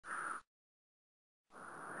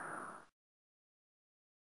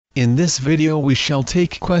In this video we shall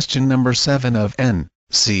take question number 7 of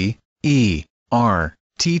NCERT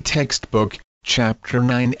textbook, Chapter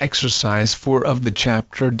 9 Exercise 4 of the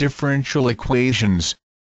chapter Differential Equations.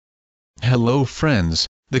 Hello friends,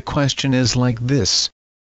 the question is like this.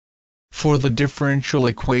 For the differential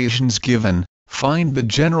equations given, find the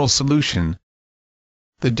general solution.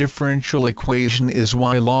 The differential equation is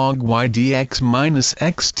y log y dx minus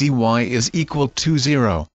x dy is equal to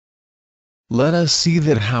 0. Let us see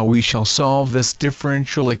that how we shall solve this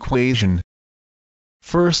differential equation.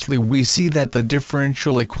 Firstly, we see that the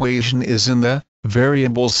differential equation is in the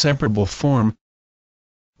variable separable form.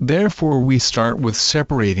 Therefore we start with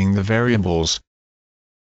separating the variables.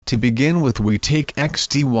 To begin with, we take x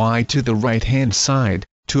dy to the right hand side,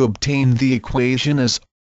 to obtain the equation as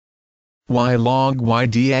y log y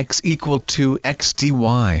dx equal to x dy.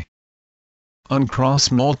 On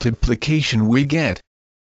cross multiplication we get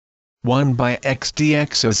 1 by x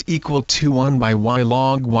dx is equal to 1 by y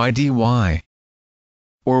log y dy.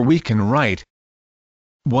 Or we can write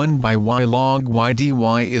 1 by y log y dy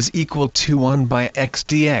is equal to 1 by x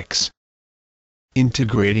dx.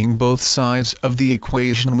 Integrating both sides of the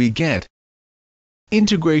equation we get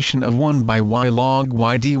integration of 1 by y log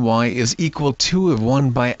y dy is equal to of 1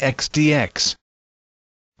 by x dx.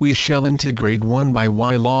 We shall integrate 1 by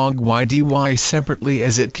y log y dy separately,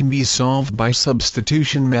 as it can be solved by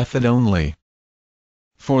substitution method only.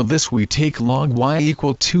 For this we take log y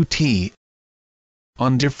equal to t.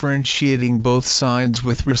 On differentiating both sides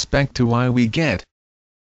with respect to y we get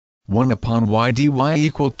 1 upon y dy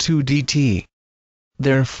equal to dt.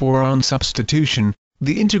 Therefore on substitution,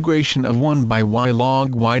 the integration of 1 by y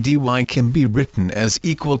log y dy can be written as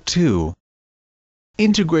equal to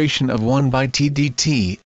integration of 1 by t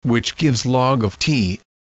dt, which gives log of t,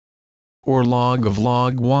 or log of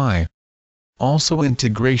log y. Also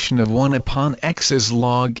integration of 1 upon x is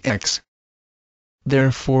log x.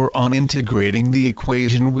 Therefore on integrating the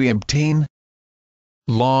equation we obtain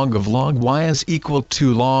log of log y is equal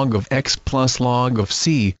to log of x plus log of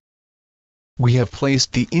c. We have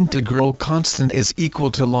placed the integral constant as equal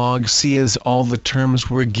to log c, as all the terms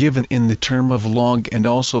were given in the term of log, and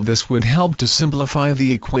also this would help to simplify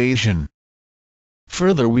the equation.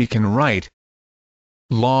 Further we can write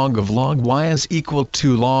log of log y is equal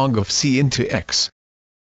to log of c into x,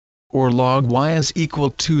 or log y is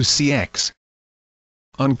equal to cx.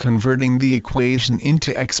 On converting the equation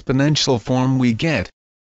into exponential form we get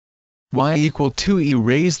y equal to e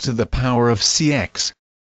raised to the power of cx,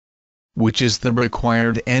 which is the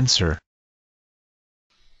required answer.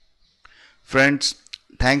 Friends,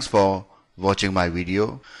 thanks for watching my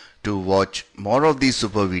video. To watch more of these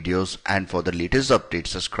super videos and for the latest updates,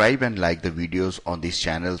 subscribe and like the videos on these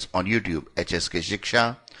channels on YouTube, HSK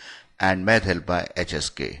Shiksha and Math Help by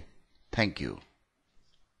HSK. Thank you.